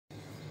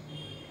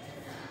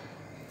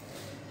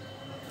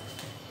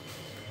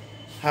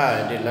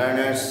Hi, dear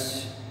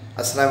learners.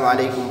 Assalamu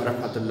alaikum wa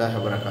rahmatullahi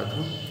wa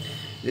barakatuh.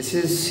 This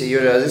is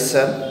your Aziz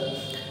sir.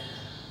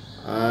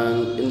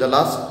 And in the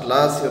last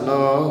class, I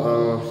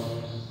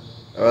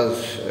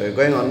was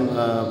going on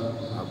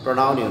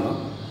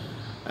pronoun,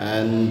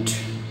 and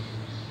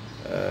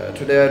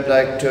today I'd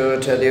like to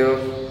tell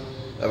you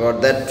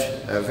about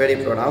that very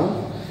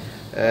pronoun,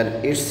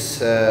 and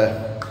it's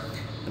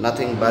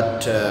nothing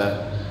but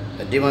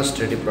a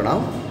demonstrative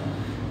pronoun.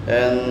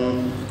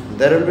 And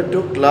there will be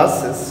two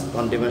classes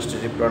on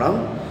demonstrative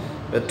pronoun,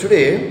 but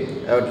today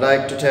I would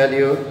like to tell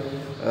you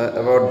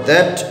about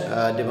that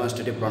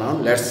demonstrative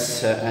pronoun.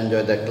 Let's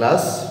enjoy the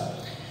class.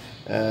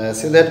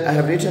 See that I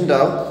have written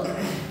down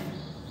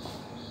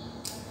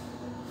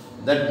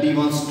that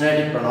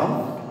demonstrative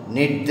pronoun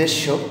need this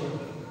show,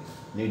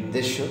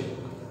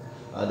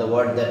 the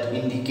word that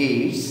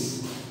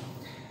indicates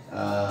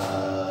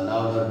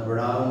now the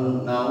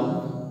pronoun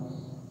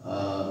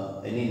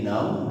noun, any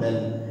noun,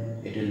 then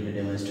it will be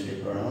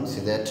demonstrative pronoun.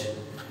 See that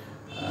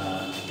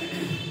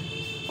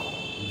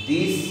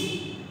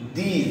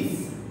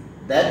these,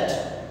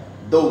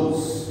 that,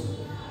 those.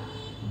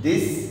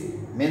 This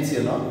means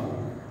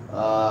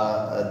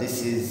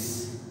this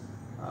is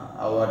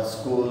our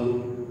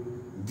school.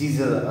 These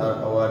are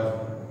our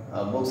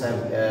books. I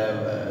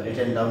have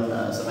written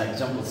down some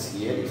examples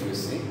here. If you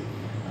see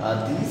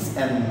these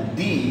and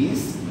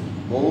these,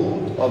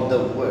 both of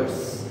the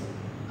words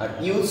are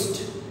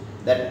used.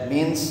 That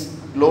means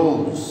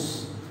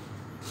close,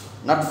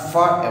 not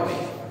far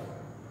away.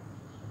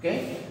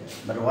 Okay,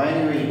 but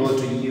when we go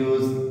to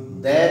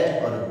use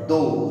that or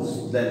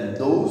those, then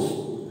those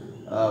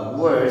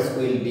words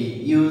will be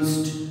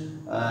used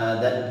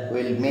that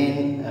will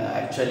mean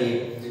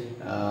actually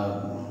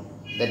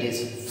that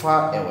is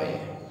far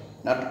away,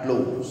 not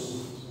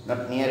close,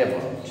 not near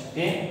about.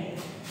 Okay,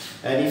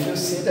 and if you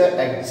see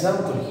the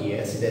example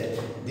here, see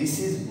that this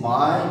is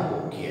my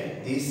book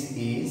here, this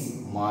is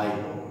my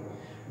book.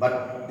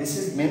 But this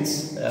is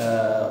means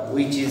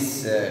which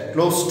is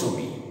close to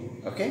me.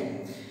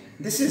 Okay,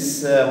 this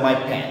is my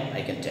pen,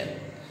 I can tell,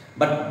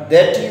 but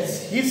that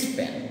is his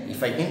pen.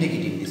 If I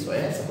indicate in this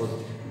way,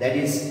 suppose that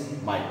is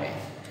my pen.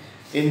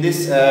 In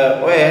this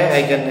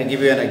way, I can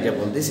give you an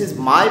example. This is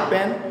my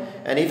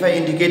pen, and if I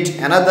indicate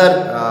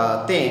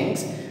another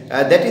things,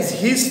 that is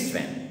his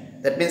pen.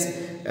 That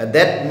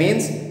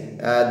means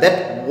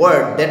that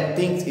word, that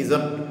things is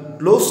not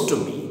close to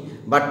me,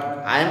 but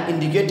I am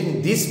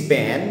indicating this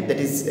pen that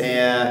is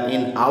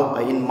in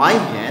my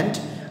hand.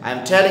 I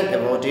am telling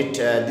about it.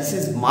 This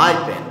is my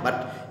pen.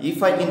 But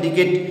if I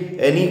indicate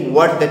any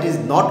word that is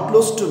not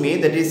close to me,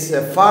 that is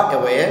far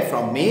away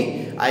from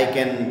me, I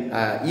can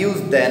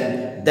use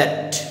then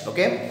that.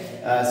 Okay.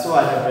 So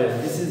I have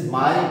read, this is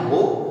my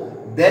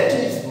book. That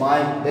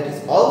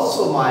is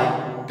also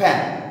my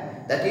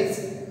pen. That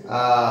is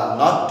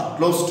not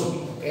close to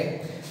me.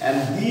 Okay.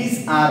 And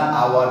these are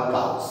our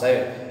cows.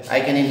 I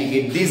can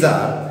indicate these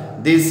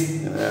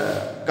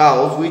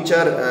cows which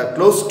are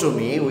close to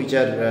me, which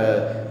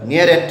are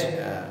near at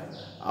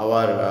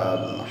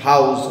our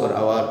house or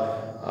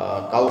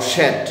our cow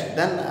shed,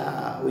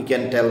 then we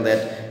can tell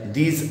that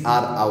these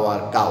are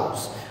our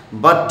cows.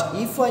 But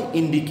if I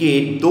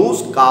indicate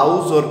those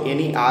cows or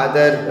any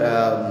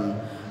other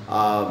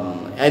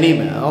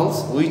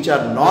animals which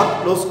are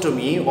not close to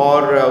me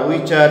or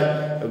which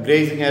are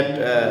grazing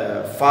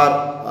at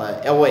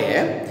far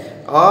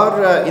away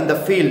or in the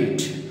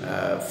field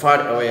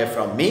far away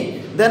from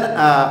me, then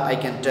I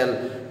can tell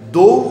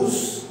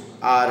those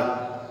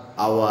are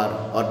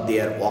our or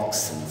their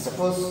oxen,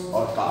 suppose,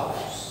 or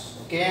cows.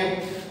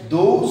 Okay,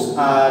 those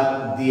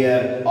are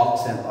their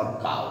oxen or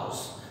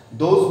cows.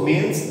 Those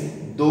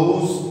means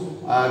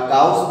those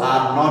cows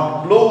are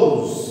not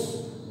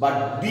close,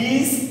 but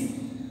these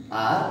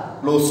are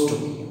close to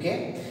me.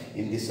 Okay,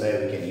 in this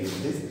way we can use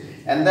this.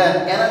 And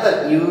then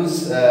another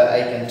use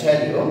I can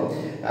tell you,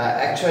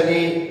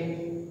 actually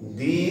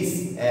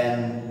these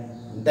and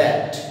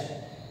that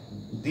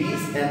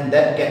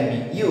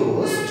can be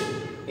used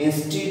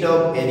instead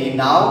of any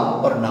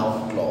noun or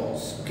noun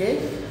clause. Okay,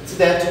 so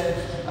that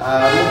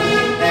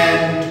Rohim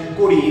and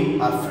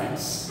Korim are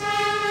friends.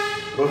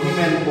 Rohim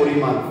and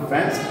Korim are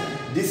friends.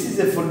 This is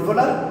a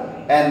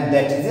footballer and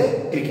that is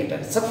a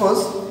cricketer.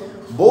 Suppose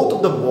both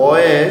of the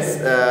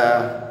boys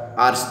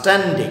are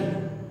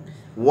standing.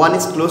 One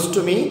is close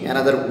to me,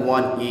 another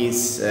one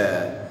is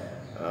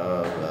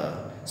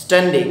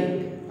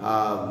standing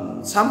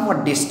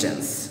somewhat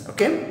distance,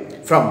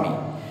 okay, from me.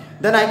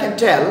 Then I can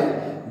tell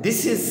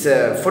this is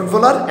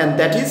footballer and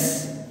that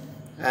is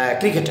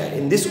cricketer.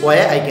 In this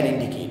way I can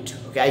indicate,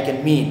 okay, I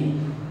can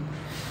mean.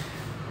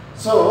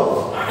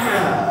 So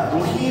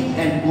Rohim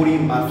and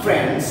Korim are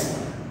friends,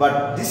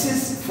 but this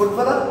is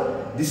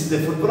footballer, this is the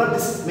footballer,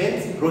 this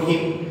means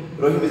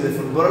Rohim is a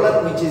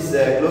footballer which is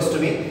close to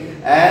me,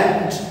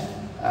 and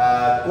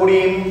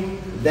Korim,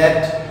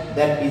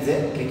 that is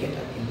a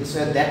cricketer. In this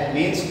way that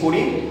means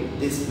Korim,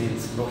 this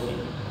means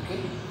Rohim. Okay,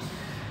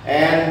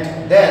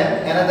 and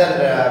then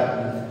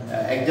another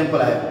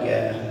example I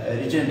have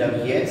written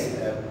down here.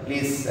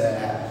 Please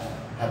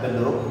Have a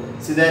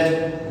look. See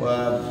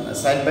that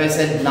side by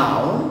side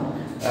noun,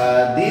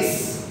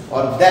 this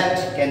or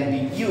that can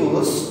be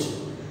used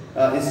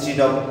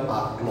instead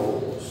of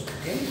close.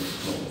 Okay,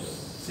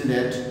 close. See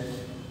that.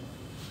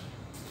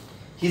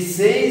 He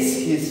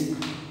says his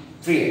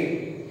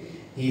prayer.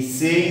 He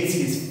says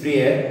his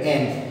prayer,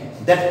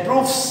 and that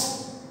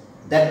proves.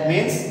 That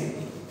means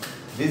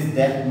this.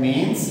 That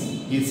means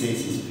he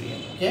says his prayer.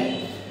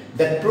 Okay,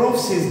 that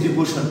proves his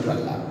devotion to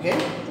Allah. Okay,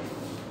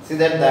 see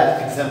that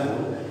the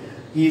example.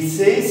 He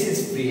says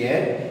his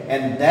prayer,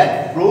 and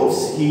that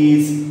proves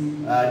his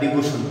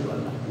devotion to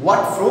Allah.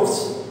 What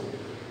proves?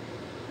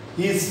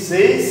 He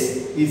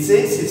says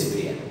his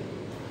prayer.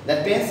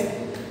 That means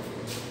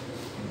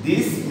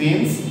this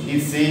means he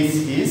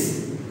says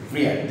his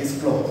prayer. This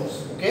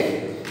clause.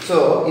 Okay.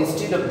 So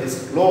instead of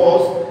this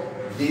clause,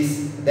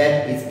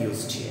 that is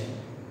used here.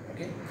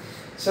 Okay.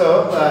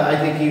 So I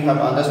think you have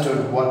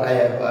understood what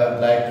I would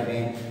like to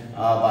mean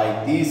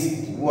by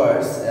these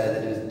words.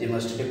 That is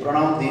demonstrative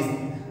pronoun. These,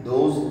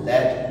 those,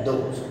 that,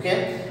 those.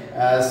 Okay.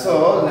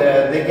 So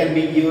they can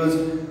be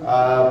used.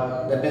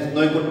 That means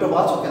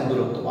noikuttovachok and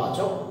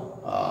duruttovachok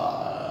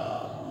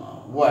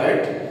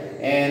word,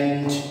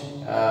 and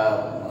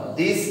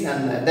this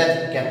and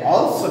that can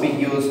also be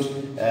used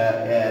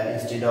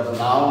instead of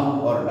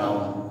noun or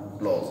noun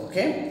clause.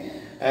 Okay.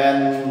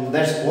 And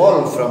that's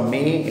all from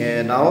me.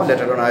 Now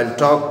later on I'll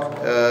talk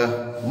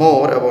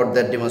more about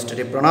that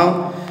demonstrative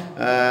pronoun.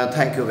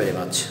 Thank you very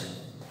much.